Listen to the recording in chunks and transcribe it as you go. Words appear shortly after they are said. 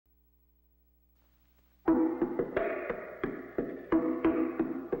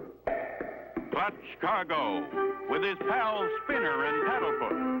Clutch Cargo with his pals Spinner and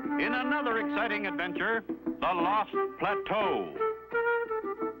Paddlefoot in another exciting adventure, The Lost Plateau.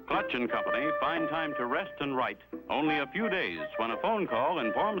 Clutch and Company find time to rest and write only a few days when a phone call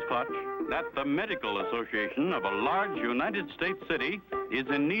informs Clutch that the Medical Association of a large United States city is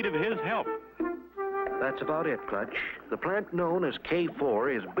in need of his help. That's about it, Clutch. The plant known as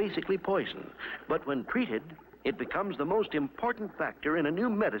K4 is basically poison, but when treated, it becomes the most important factor in a new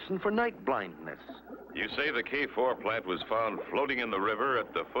medicine for night blindness. You say the K4 plant was found floating in the river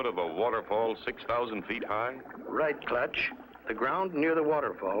at the foot of a waterfall 6,000 feet high? Right, Clutch. The ground near the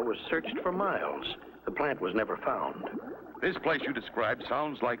waterfall was searched for miles. The plant was never found. This place you described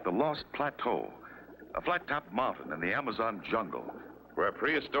sounds like the Lost Plateau, a flat-topped mountain in the Amazon jungle, where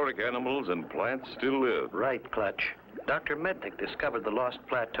prehistoric animals and plants still live. Right, Clutch. Dr. Mednick discovered the Lost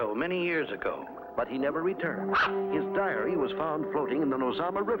Plateau many years ago, but he never returned. His diary was found floating in the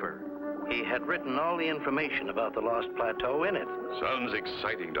Nozama River. He had written all the information about the Lost Plateau in it. Sounds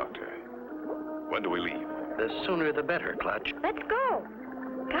exciting, Doctor. When do we leave? The sooner the better, Clutch. Let's go.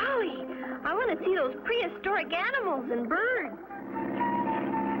 Golly, I want to see those prehistoric animals and birds.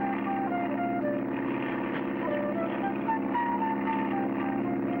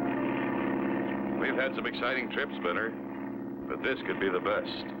 We've had some exciting trips, Spinner, but this could be the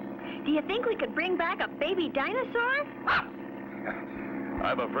best. Do you think we could bring back a baby dinosaur?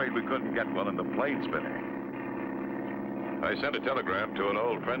 I'm afraid we couldn't get one in the plane, Spinner. I sent a telegram to an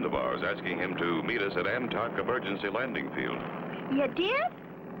old friend of ours asking him to meet us at Amtok Emergency Landing Field. You did?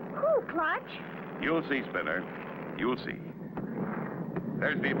 Who, Clutch? You'll see, Spinner. You'll see.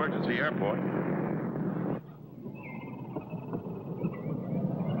 There's the emergency airport.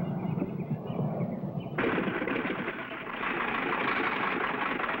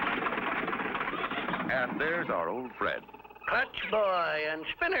 And there's our old Fred. Clutch boy and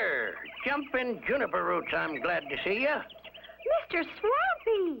Spinner. Jumping juniper roots, I'm glad to see you. Mr.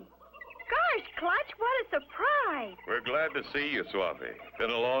 Swampy! Gosh, Clutch, what a surprise! We're glad to see you, Swampy. Been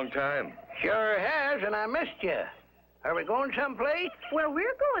a long time. Sure has, and I missed you. Are we going someplace? Where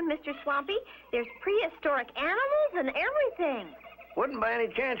we're going, Mr. Swampy, there's prehistoric animals and everything. Wouldn't by any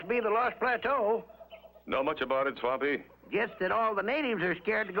chance be the Lost Plateau. Know much about it, Swampy? Just that all the natives are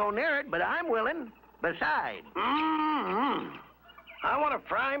scared to go near it, but I'm willing. Besides, I want to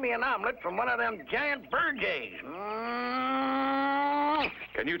fry me an omelet from one of them giant bird eggs.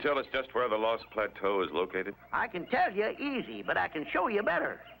 Can you tell us just where the Lost Plateau is located? I can tell you easy, but I can show you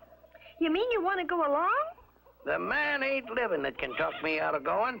better. You mean you want to go along? The man ain't living that can talk me out of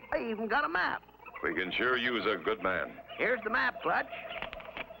going. I even got a map. We can sure use a good man. Here's the map, Clutch.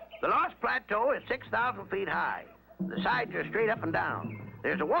 The Lost Plateau is 6,000 feet high. The sides are straight up and down.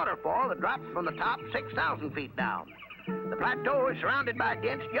 There's a waterfall that drops from the top 6,000 feet down. The plateau is surrounded by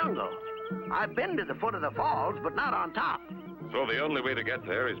dense jungle. I've been to the foot of the falls, but not on top. So the only way to get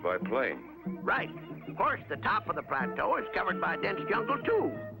there is by plane. Right. Of course, the top of the plateau is covered by dense jungle,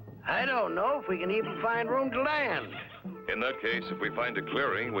 too. I don't know if we can even find room to land. In that case, if we find a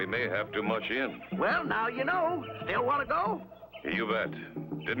clearing, we may have too much in. Well, now you know. Still want to go? You bet.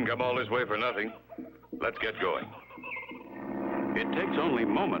 Didn't come all this way for nothing. Let's get going. It takes only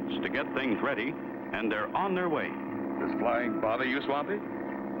moments to get things ready, and they're on their way. Does flying bother you, Swampy?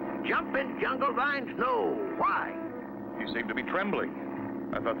 Jumping jungle vines? No. Why? You seem to be trembling.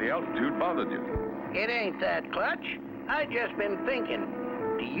 I thought the altitude bothered you. It ain't that, Clutch. I just been thinking.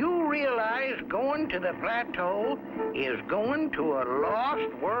 Do you realize going to the plateau is going to a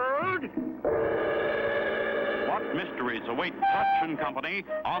lost world? What mysteries await Clutch and Company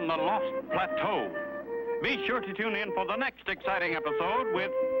on the Lost Plateau? Be sure to tune in for the next exciting episode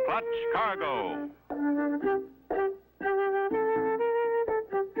with Clutch Cargo.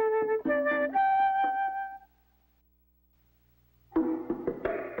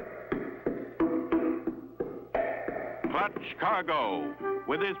 Clutch Cargo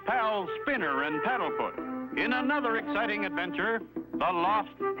with his pals Spinner and Paddlefoot in another exciting adventure, The Lost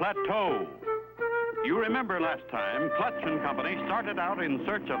Plateau. You remember last time, Clutch and Company started out in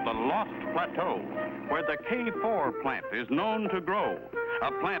search of the Lost Plateau, where the K4 plant is known to grow,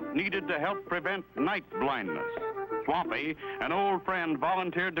 a plant needed to help prevent night blindness. Swampy, an old friend,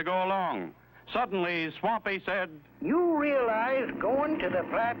 volunteered to go along. Suddenly, Swampy said, You realize going to the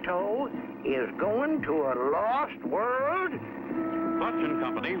plateau is going to a lost world? Clutch and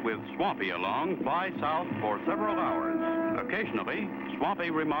Company, with Swampy along, fly south for several hours. Occasionally, Swampy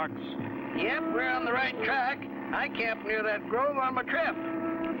remarks, Yep, we're on the right track. I camped near that grove on my trip.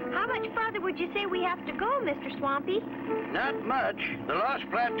 How much farther would you say we have to go, Mr. Swampy? Not much. The Lost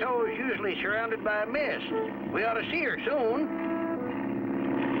Plateau is usually surrounded by mist. We ought to see her soon.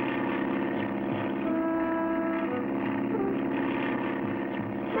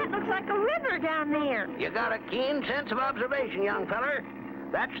 It looks like a river down there. You got a keen sense of observation, young feller.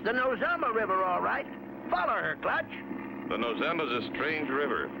 That's the Nozama River, all right. Follow her, Clutch. The Nozama's a strange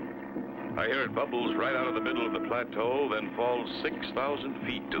river. I hear it bubbles right out of the middle of the plateau, then falls 6,000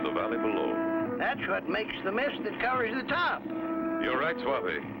 feet to the valley below. That's what makes the mist that covers the top. You're right,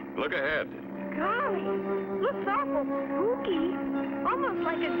 Swampy. Look ahead. Golly, looks awful spooky. Almost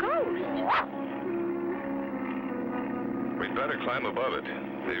like a ghost. We'd better climb above it.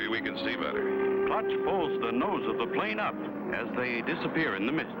 Maybe we can see better. Clutch pulls the nose of the plane up as they disappear in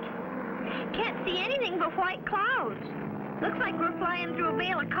the mist. Can't see anything but white clouds. Looks like we're flying through a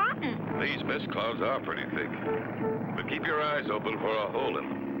bale of cotton. These mist clouds are pretty thick. But keep your eyes open for a hole in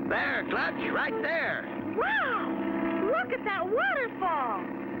them. There, Clutch, right there. Wow! Look at that waterfall.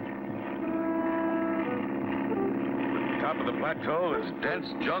 Top of the plateau is dense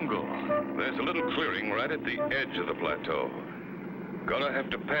jungle. There's a little clearing right at the edge of the plateau. Gonna have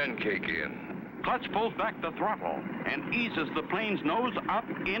to pancake in. Clutch pulls back the throttle and eases the plane's nose up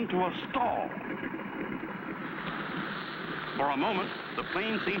into a stall. For a moment, the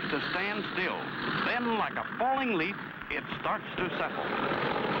plane seems to stand still. Then, like a falling leaf, it starts to settle.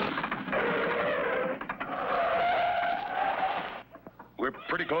 We're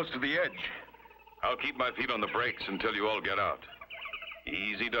pretty close to the edge. I'll keep my feet on the brakes until you all get out.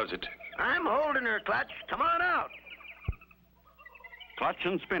 Easy does it. I'm holding her, Clutch. Come on out. Clutch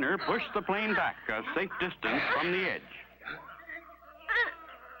and Spinner push the plane back a safe distance from the edge.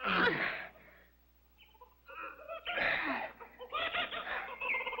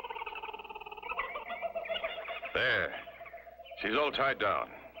 There. She's all tied down.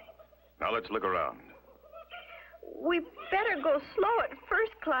 Now let's look around. We better go slow at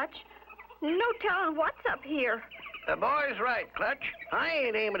first, Clutch. No telling what's up here. The boy's right, Clutch. I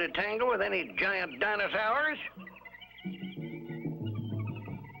ain't aiming to tangle with any giant dinosaurs.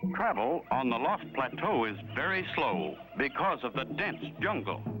 Travel on the Lost Plateau is very slow because of the dense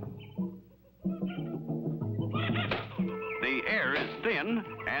jungle. The air is thin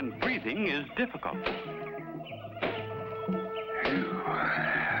and breathing is difficult. Phew.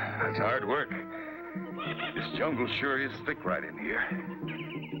 That's hard work. This jungle sure is thick right in here.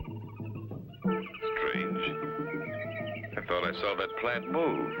 Strange. I thought I saw that plant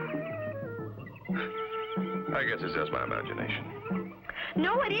move. I guess it's just my imagination.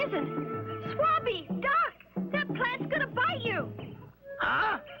 No, it isn't. Swampy, Doc, that plant's gonna bite you.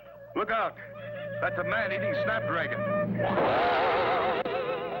 Huh? Look out. That's a man eating snapdragon.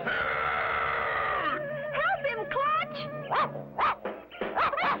 Help him, Clutch!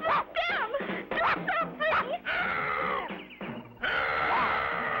 Them! Do something!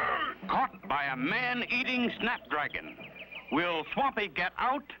 Caught by a man-eating snapdragon. Will Swampy get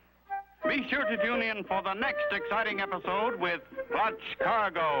out? Be sure to tune in for the next exciting episode with Clutch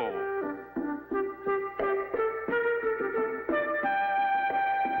Cargo.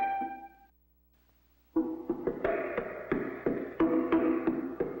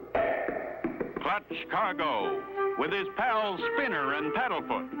 Clutch Cargo, with his pals Spinner and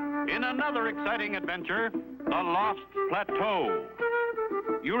Paddlefoot, in another exciting adventure, The Lost Plateau.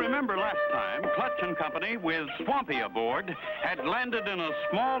 You remember last time, Clutch and Company, with Swampy aboard, had landed in a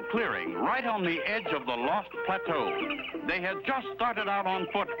small clearing right on the edge of the Lost Plateau. They had just started out on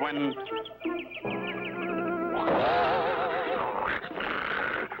foot when...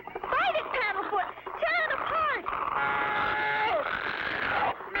 Fight it, Paddlefoot! Tear it apart!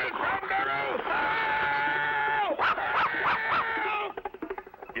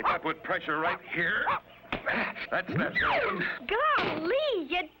 If I put pressure right here, that snaps it open. Golly,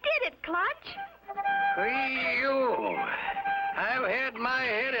 you did it, Clutch! You. I've had my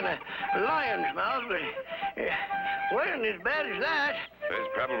head in a lion's mouth, but it wasn't as bad as that. There's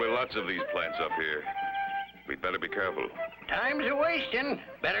probably lots of these plants up here. We'd better be careful. Time's a wasting.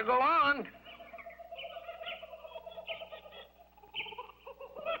 Better go on.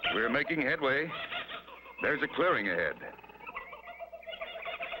 We're making headway. There's a clearing ahead.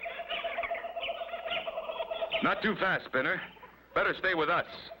 Not too fast, Spinner. Better stay with us.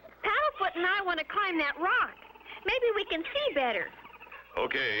 Paddlefoot and I want to climb that rock. Maybe we can see better.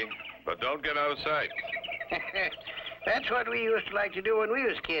 Okay, but don't get out of sight. That's what we used to like to do when we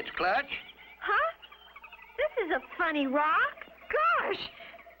was kids, Clutch. Huh? This is a funny rock. Gosh,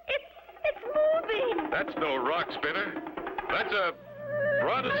 it's moving. That's no rock, Spinner. That's a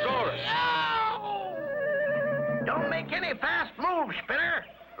brontosaurus. Don't make any fast moves, Spinner.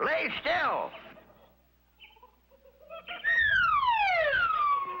 Lay still.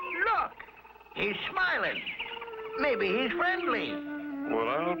 Look, he's smiling. Maybe he's friendly. Well,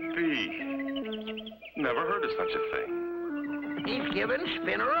 I'll be. Never heard of such a thing. He's giving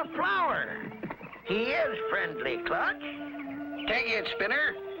Spinner a flower. He is friendly, Clutch. Take it,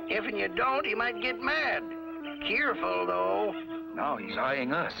 Spinner. If you don't, he might get mad. Cheerful, though. Now he's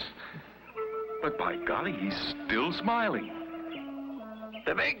eyeing us. But by golly, he's still smiling.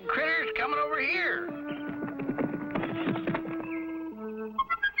 The big critter's coming over here.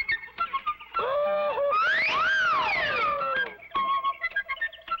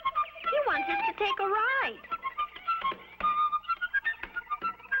 He wants us to take a ride.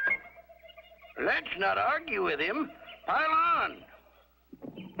 Let's not argue with him. Pile on.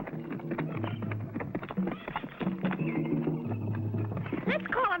 Let's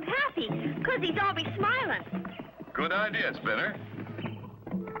call him Happy, because he's always smiling. Good idea, Spinner.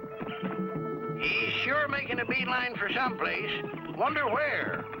 He's sure making a beeline for someplace. Wonder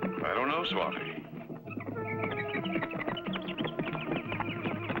where. I don't know, Swampy.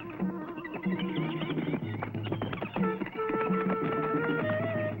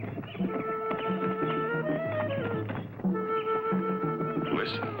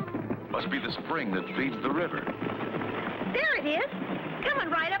 Listen, must be the spring that feeds the river. There it is, coming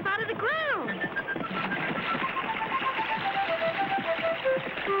right up out of the ground.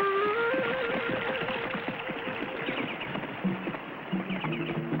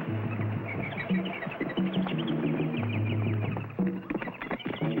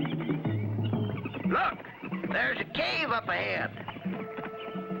 Look, there's a cave up ahead.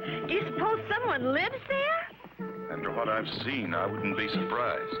 Do you suppose someone lives there? After what I've seen, I wouldn't be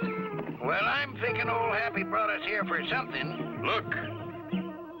surprised. Well, I'm thinking old Happy brought us here for something. Look,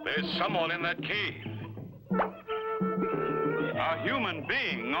 there's someone in that cave. A human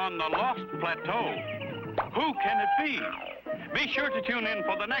being on the Lost Plateau. Who can it be? Be sure to tune in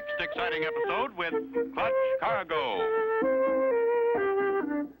for the next exciting episode with Clutch Cargo.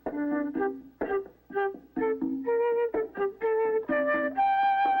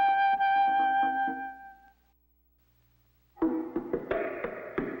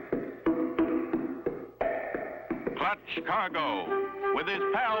 Clutch Cargo, with his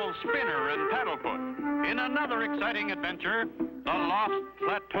pals Spinner and Paddlefoot, in another exciting adventure, the Lost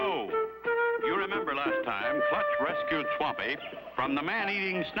Plateau. You remember last time, Clutch rescued Swampy from the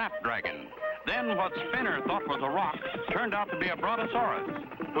man-eating snapdragon. Then what Spinner thought was a rock turned out to be a brontosaurus,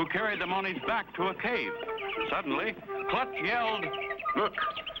 who carried them on his back to a cave. Suddenly, Clutch yelled, Look,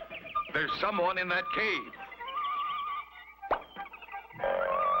 there's someone in that cave.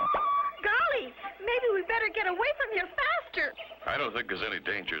 Golly, maybe we better get away from here faster. I don't think there's any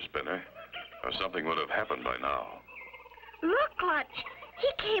danger, Spinner, or something would have happened by now. Look, Clutch,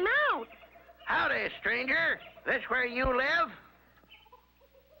 he came out. Howdy, stranger. This where you live?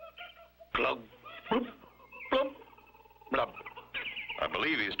 Glug, bloop, bloop, blub. I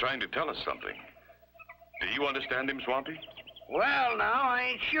believe he's trying to tell us something. Do you understand him, Swampy? Well, now, I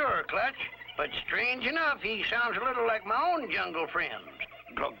ain't sure, Clutch. But strange enough, he sounds a little like my own jungle friend.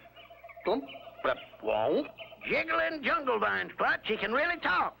 Glug, glump, blub, wow. Jiggling jungle vines, Clutch. He can really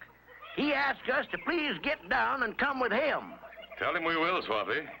talk. He asked us to please get down and come with him. Tell him we will,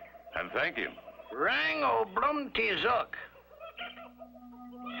 Swampy, and thank him. Rang o blum tizuk.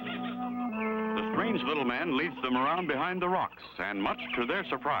 The strange little man leads them around behind the rocks, and much to their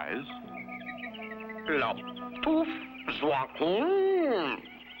surprise, Lop, poof, zwak. Look,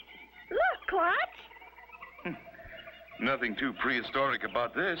 Clutch. Nothing too prehistoric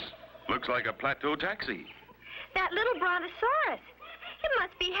about this. Looks like a plateau taxi. That little brontosaurus. It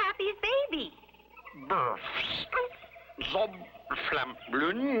must be Happy's baby. Zob, flam,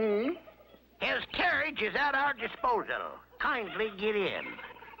 blun. His carriage is at our disposal. Kindly get in.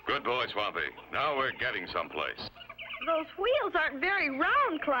 Good boy, Swampy. Now we're getting someplace. Those wheels aren't very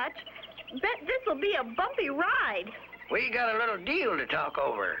round, Clutch. Bet this'll be a bumpy ride. We got a little deal to talk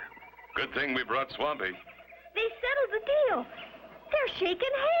over. Good thing we brought Swampy. They settled the deal. They're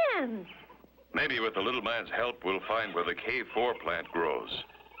shaking hands. Maybe with the little man's help, we'll find where the K4 plant grows.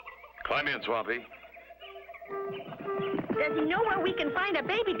 Climb in, Swampy. Does he know where we can find a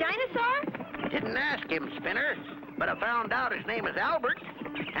baby dinosaur? Didn't ask him, Spinner, but I found out his name is Albert,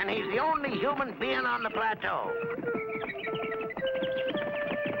 and he's the only human being on the plateau.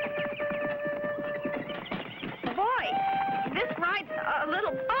 Boy, this ride's a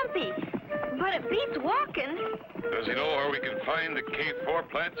little bumpy, but it beats walking. Does he know where we can find the K4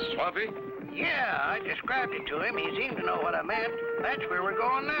 plant, Swampy? Yeah, I described it to him. He seemed to know what I meant. That's where we're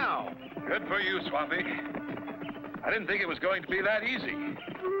going now. Good for you, Swampy. I didn't think it was going to be that easy.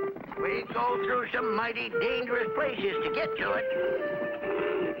 We go through some mighty dangerous places to get to it.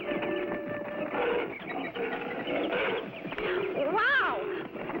 Wow!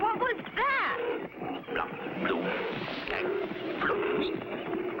 What was that?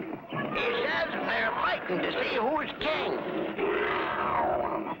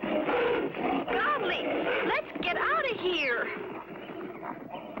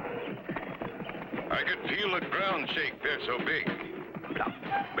 Feel the ground shake, they're so big. Plop,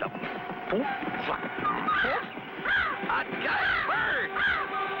 plop, poop, flop, poop. A giant bird!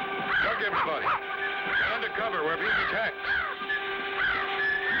 Duck, everybody. Get under cover. We're being attacked.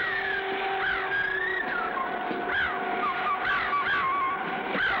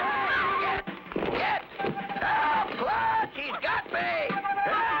 Get! Help, Clutch! He's got me!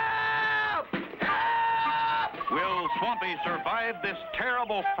 Help! Help! Will Swampy survive this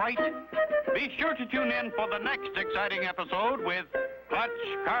terrible fright? Be sure to tune in for the next exciting episode with Clutch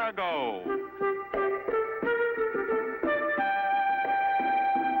Cargo.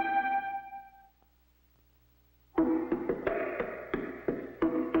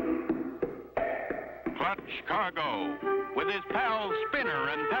 Clutch Cargo, with his pals Spinner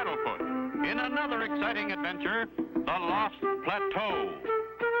and Paddlefoot, in another exciting adventure, The Lost Plateau.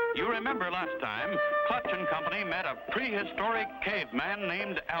 You remember last time, Clutch and Company met a prehistoric caveman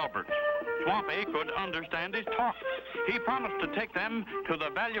named Albert. Swampy could understand his talk. He promised to take them to the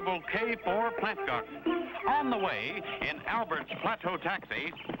valuable K4 plant garden. On the way, in Albert's Plateau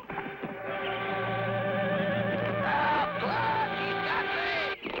taxi... Help, Clutch! He's got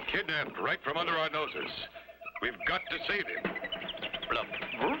me! Kidnapped right from under our noses. We've got to save him. Blup,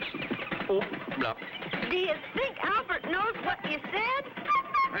 whoops, oop, blup. Do you think Albert knows what you said?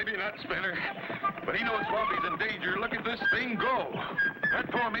 Maybe not, Spinner. But he knows Swampy's in danger. Look at this thing go.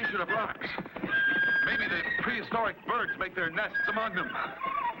 That formation of rocks. Maybe the prehistoric birds make their nests among them.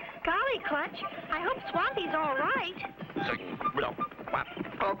 Golly, Clutch, I hope Swampy's all right. Sing, blup, whap,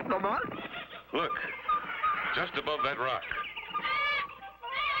 oh, no more? Look, just above that rock.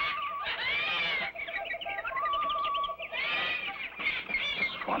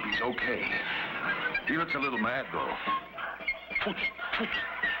 Swampy's okay. He looks a little mad, though.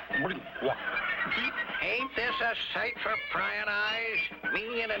 Ain't this a sight for prying eyes?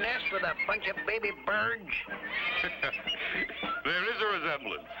 Me in a nest with a bunch of baby birds? There is a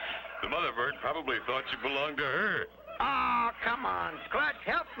resemblance. The mother bird probably thought you belonged to her. Oh, come on, Clutch,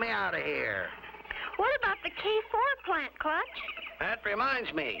 help me out of here. What about the K4 plant, Clutch? That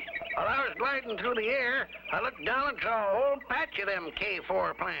reminds me. While I was gliding through the air, I looked down and saw a whole patch of them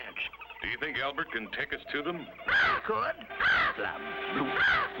K4 plants. Do you think Albert can take us to them? I could. Flop, bloop,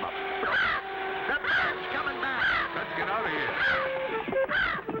 flop, flop. The bird's coming back. Let's get out of here.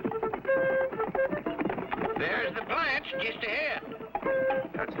 There's the plants just ahead.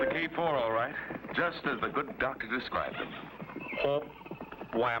 That's the K4, all right. Just as the good doctor described them. Hop,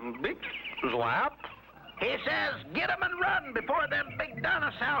 wham, big, slap. He says, get 'em and run before them big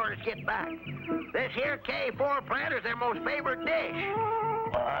dinosaurs get back. This here K4 plant is their most favorite dish.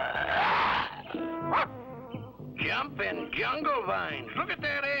 Jumping jungle vines. Look at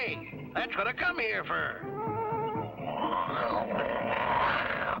that egg. That's what I come here for.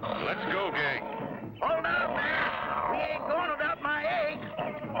 Let's go, gang. Hold on there. We ain't going without my egg.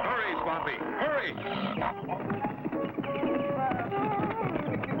 Hurry, Swampy, hurry.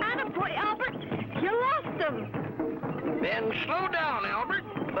 Attaboy, Albert. You lost them. Then slow down, Albert,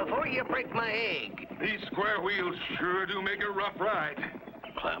 before you break my egg. These square wheels sure do make a rough ride.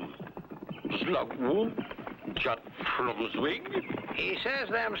 Clem. Slug wool. Jut from swing. He says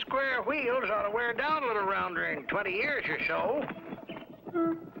them square wheels ought to wear down a little round during 20 years or so.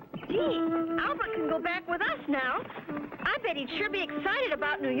 Gee, Albert can go back with us now. I bet he'd sure be excited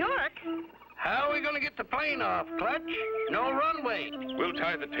about New York. How are we going to get the plane off, Clutch? No runway. We'll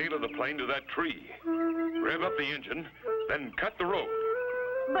tie the tail of the plane to that tree. Rev up the engine, then cut the rope.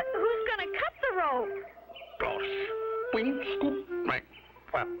 But who's going to cut the rope? Bloss. Wing, scoop, smack,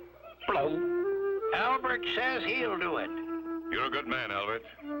 flap, blow. Albert says he'll do it. You're a good man, Albert.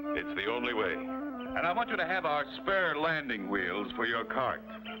 It's the only way. And I want you to have our spare landing wheels for your cart.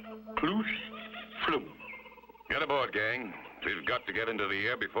 Ploosh, floop. Get aboard, gang. We've got to get into the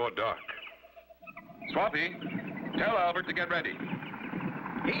air before dark. Swampy, tell Albert to get ready.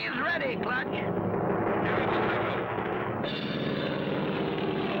 He's ready, Clutch.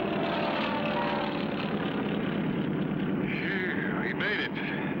 Phew, we made it.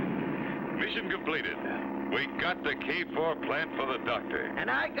 Mission completed. We got the K4 plant for the doctor. And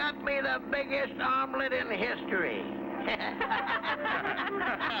I got me the biggest omelet in history.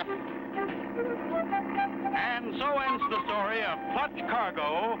 And so ends the story of Clutch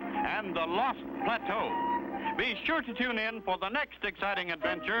Cargo and the Lost Plateau. Be sure to tune in for the next exciting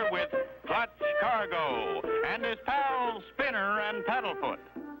adventure with Clutch Cargo and his pals Spinner and Paddlefoot.